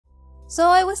So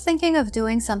I was thinking of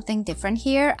doing something different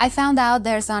here. I found out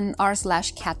there's an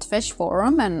r/catfish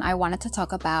forum and I wanted to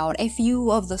talk about a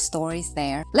few of the stories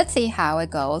there. Let's see how it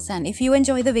goes, and if you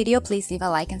enjoy the video, please leave a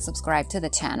like and subscribe to the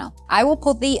channel. I will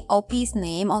put the OP's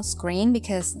name on screen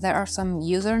because there are some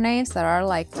usernames that are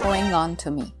like pulling on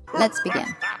to me. Let's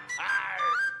begin.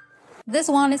 This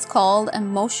one is called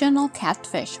Emotional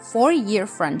Catfish, 4-year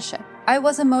friendship. I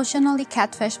was emotionally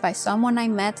catfished by someone I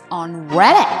met on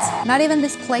Reddit. Not even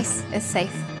this place is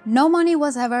safe. No money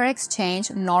was ever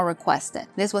exchanged nor requested.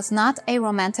 This was not a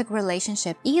romantic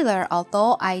relationship either,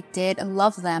 although I did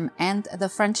love them and the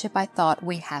friendship I thought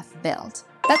we have built.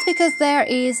 That's because there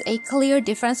is a clear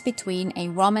difference between a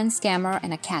romance scammer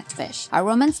and a catfish. A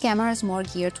romance scammer is more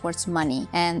geared towards money,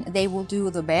 and they will do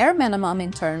the bare minimum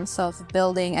in terms of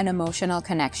building an emotional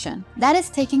connection. That is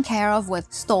taken care of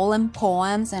with stolen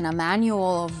poems and a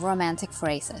manual of romantic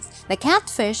phrases. The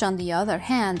catfish, on the other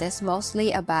hand, is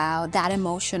mostly about that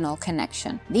emotional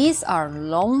connection. These are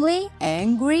lonely,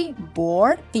 angry,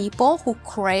 bored people who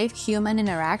crave human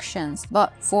interactions,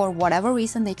 but for whatever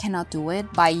reason they cannot do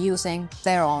it by using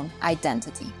their own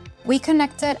identity. We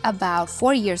connected about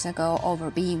 4 years ago over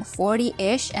being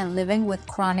 40-ish and living with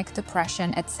chronic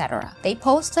depression, etc. They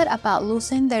posted about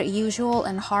losing their usual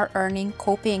and hard-earning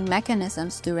coping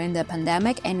mechanisms during the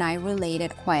pandemic, and I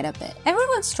related quite a bit.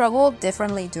 Everyone struggled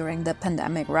differently during the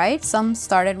pandemic, right? Some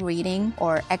started reading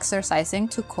or exercising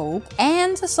to cope,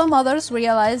 and some others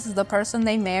realized the person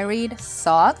they married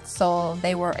sucked, so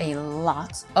there were a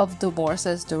lot of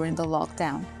divorces during the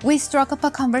lockdown. We struck up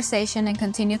a conversation and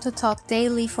continued to talk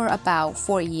daily for about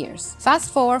 4 years.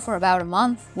 Fast forward for about a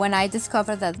month when I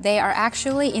discovered that they are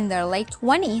actually in their late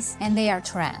 20s and they are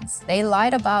trans. They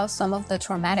lied about some of the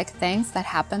traumatic things that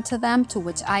happened to them, to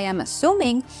which I am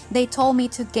assuming they told me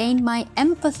to gain my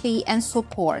empathy and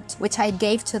support, which I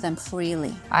gave to them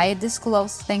freely. I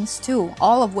disclosed things too,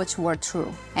 all of which were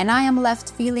true. And I am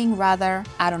left feeling rather,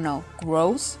 I don't know,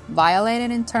 gross,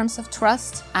 violated in terms of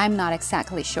trust. I'm not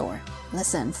exactly sure.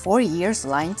 Listen, 4 years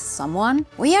lying to someone?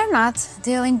 We are not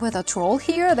dealing with a troll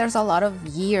here. There's a lot of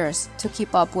years to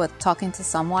keep up with talking to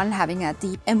someone, having a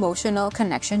deep emotional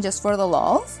connection just for the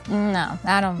lulz. No,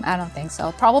 I don't think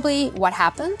so. Probably what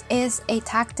happened is a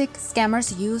tactic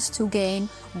scammers use to gain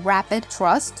rapid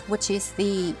trust, which is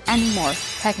the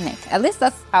animorph technique. At least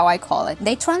that's how I call it.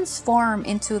 They transform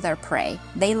into their prey.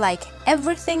 They like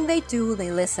everything they do.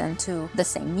 They listen to the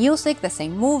same music, the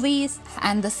same movies,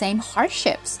 and the same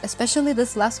hardships. Especially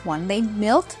this last one. They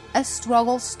milk a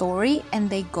struggle story and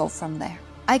they go from there.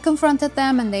 I confronted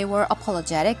them and they were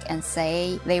apologetic and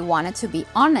say they wanted to be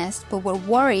honest, but were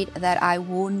worried that I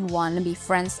wouldn't want to be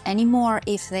friends anymore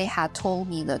if they had told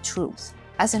me the truth.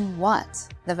 As in what?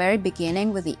 The very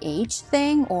beginning with the age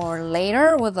thing, or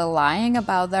later with the lying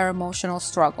about their emotional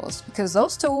struggles? Because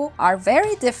those two are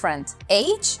very different.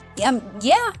 Age?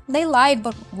 Yeah, they lied,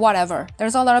 but whatever.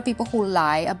 There's a lot of people who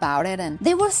lie about it and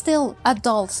they were still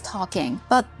adults talking.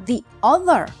 But the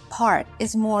other part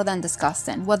is more than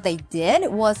disgusting. What they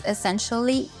did was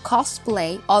essentially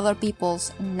cosplay other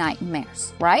people's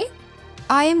nightmares, right?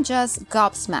 I am just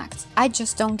gobsmacked. I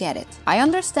just don't get it. I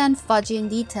understand fudging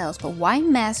details, but why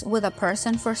mess with a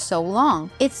person for so long?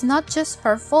 It's not just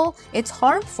hurtful, it's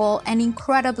harmful and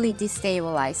incredibly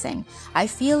destabilizing. I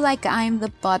feel like I'm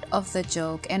the butt of the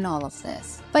joke in all of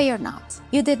this. But you're not.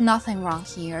 You did nothing wrong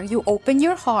here. You opened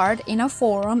your heart in a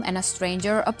forum and a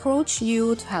stranger approached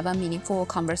you to have a meaningful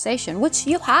conversation, which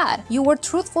you had. You were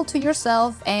truthful to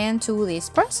yourself and to this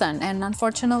person, and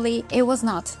unfortunately, it was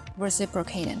not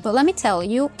reciprocated. But let me tell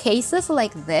you, cases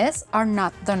like this are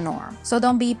not the norm. So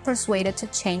don't be persuaded to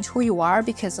change who you are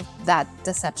because of that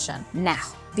deception. Now,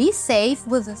 be safe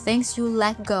with the things you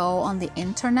let go on the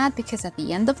internet, because at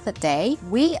the end of the day,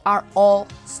 we are all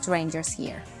strangers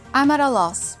here. I'm at a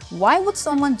loss. Why would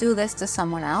someone do this to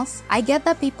someone else? I get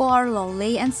that people are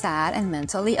lonely and sad and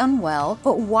mentally unwell,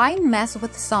 but why mess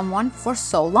with someone for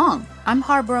so long? I'm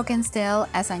heartbroken still,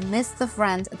 as I miss the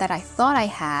friend that I thought I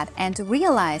had and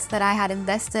realized that I had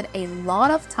invested a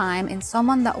lot of time in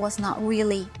someone that was not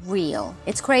really real.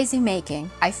 It's crazy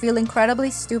making. I feel incredibly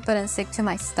stupid and sick to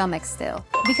my stomach still.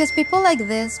 Because people like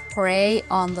this prey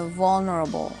on the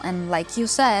vulnerable, and like you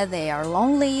said, they are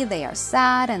lonely, they are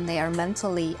sad, and they are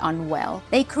mentally unwell.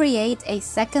 They create a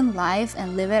second life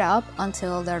and live it up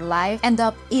until their life end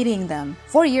up eating them.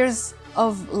 4 years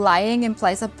of lying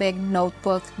implies a big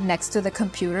notebook next to the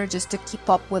computer just to keep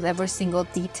up with every single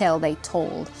detail they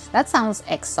told. That sounds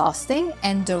exhausting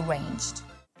and deranged.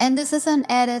 And this is an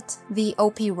edit the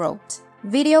OP wrote.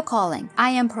 Video calling. I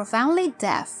am profoundly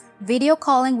deaf. Video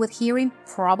calling with hearing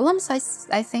problems,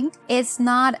 I think, it's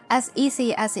not as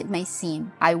easy as it may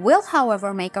seem. I will,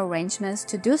 however, make arrangements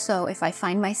to do so if I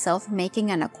find myself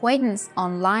making an acquaintance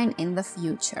online in the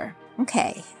future.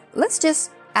 Okay, let's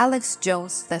just Alex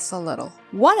Jones this a little.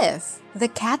 What if the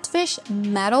catfish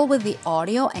meddled with the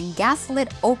audio and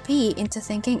gaslit OP into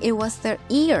thinking it was their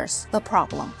ears the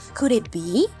problem? Could it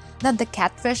be that the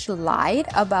catfish lied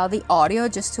about the audio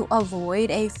just to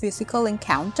avoid a physical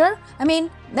encounter? I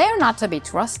mean, they're not to be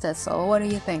trusted, so what do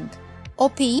you think?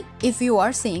 OP, if you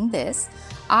are seeing this,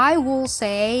 I will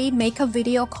say make a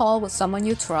video call with someone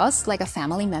you trust, like a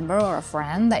family member or a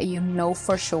friend that you know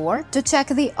for sure, to check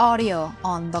the audio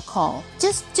on the call.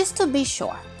 Just to be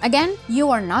sure. Again,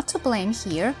 you are not to blame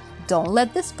here. Don't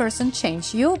let this person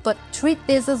change you, but treat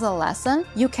this as a lesson.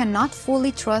 You cannot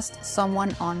fully trust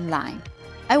someone online.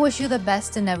 I wish you the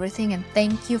best in everything and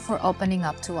thank you for opening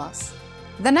up to us.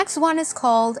 The next one is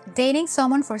called Dating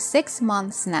Someone for 6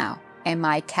 months Now. Am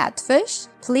I catfish?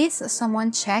 Please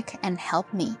someone check and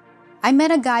help me. I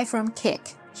met a guy from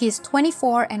Kick. He's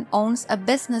 24 and owns a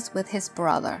business with his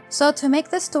brother. So to make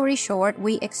the story short,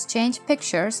 we exchanged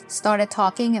pictures, started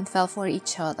talking and fell for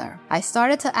each other. I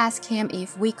started to ask him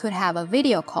if we could have a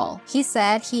video call. He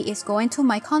said he is going to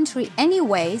my country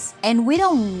anyways and we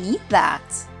don't need that.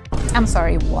 I'm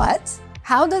sorry, what?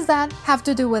 How does that have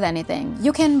to do with anything?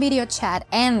 You can video chat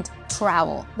and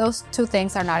travel. Those two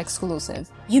things are not exclusive.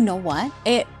 You know what?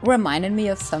 It reminded me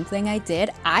of something I did.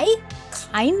 I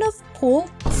kind of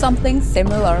pulled something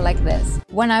similar like this.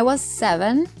 When I was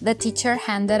 7, the teacher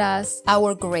handed us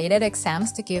our graded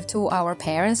exams to give to our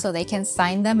parents so they can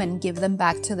sign them and give them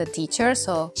back to the teacher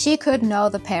so she could know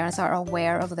the parents are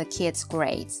aware of the kids'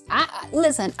 grades.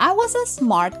 Listen, I was a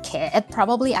smart kid.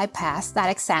 Probably I passed that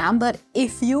exam, but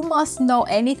if you must know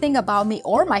anything about me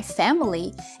or my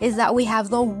family, is that we have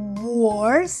the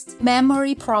worst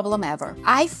memory problem ever.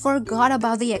 I forgot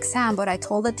about the exam, but I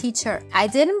told the teacher I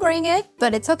didn't bring it,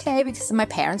 but it's okay because my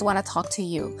parents want to talk to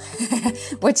you,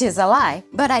 which is a lie.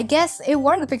 But I guess it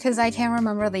worked because I can't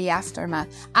remember the aftermath.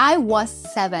 I was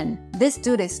 7. This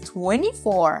dude is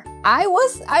 24. I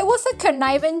was a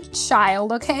conniving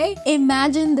child, okay?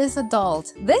 Imagine this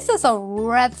adult. This is a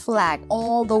red flag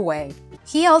all the way.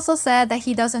 He also said that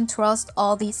he doesn't trust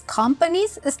all these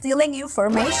companies stealing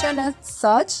information and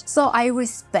such, so I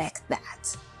respect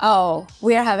that. Oh,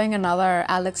 we are having another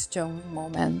Alex Jones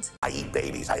moment. I eat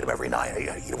babies, I eat them every night,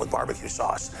 I eat them with barbecue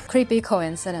sauce. Creepy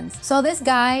coincidence. So this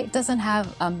guy doesn't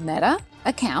have a Meta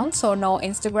account, so no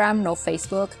Instagram, no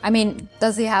Facebook. I mean,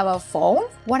 does he have a phone?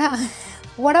 What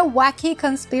a wacky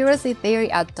conspiracy theory,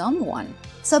 a dumb one.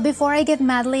 So before I get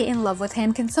madly in love with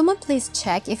him, can someone please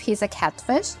check if he's a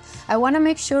catfish? I want to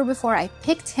make sure before I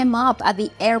picked him up at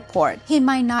the airport, he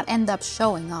might not end up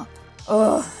showing up.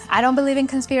 Ugh, I don't believe in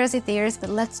conspiracy theories,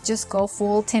 but let's just go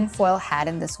full tinfoil hat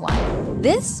in this one.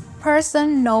 This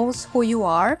person knows who you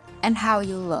are and how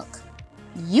you look.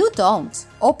 You don't.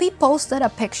 OP posted a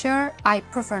picture I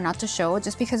prefer not to show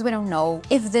just because we don't know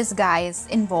if this guy is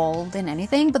involved in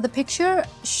anything, but the picture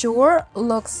sure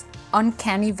looks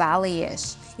uncanny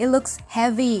valley-ish. It looks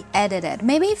heavy edited,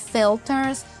 maybe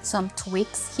filters, some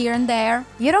tweaks here and there.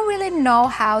 You don't really know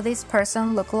how this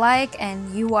person look like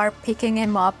and you are picking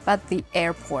him up at the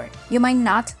airport. You might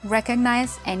not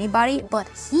recognize anybody, but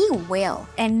he will.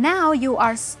 And now you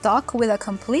are stuck with a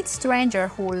complete stranger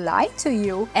who lied to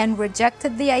you and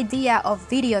rejected the idea of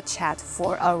video chat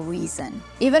for a reason.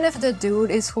 Even if the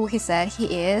dude is who he said he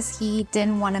is, he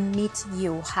didn't want to meet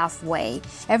you halfway.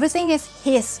 Everything is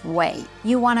his way.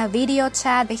 You want a video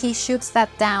chat, but he shoots that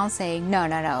down saying,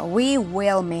 no, we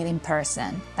will meet in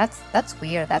person. That's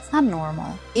weird. That's not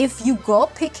normal. If you go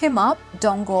pick him up,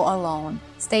 don't go alone.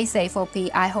 Stay safe, OP.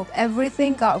 I hope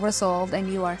everything got resolved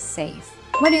and you are safe.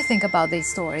 What do you think about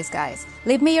these stories, guys?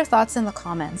 Leave me your thoughts in the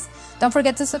comments. Don't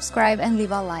forget to subscribe and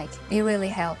leave a like. It really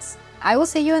helps. I will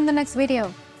see you in the next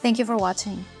video. Thank you for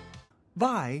watching.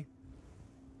 Bye.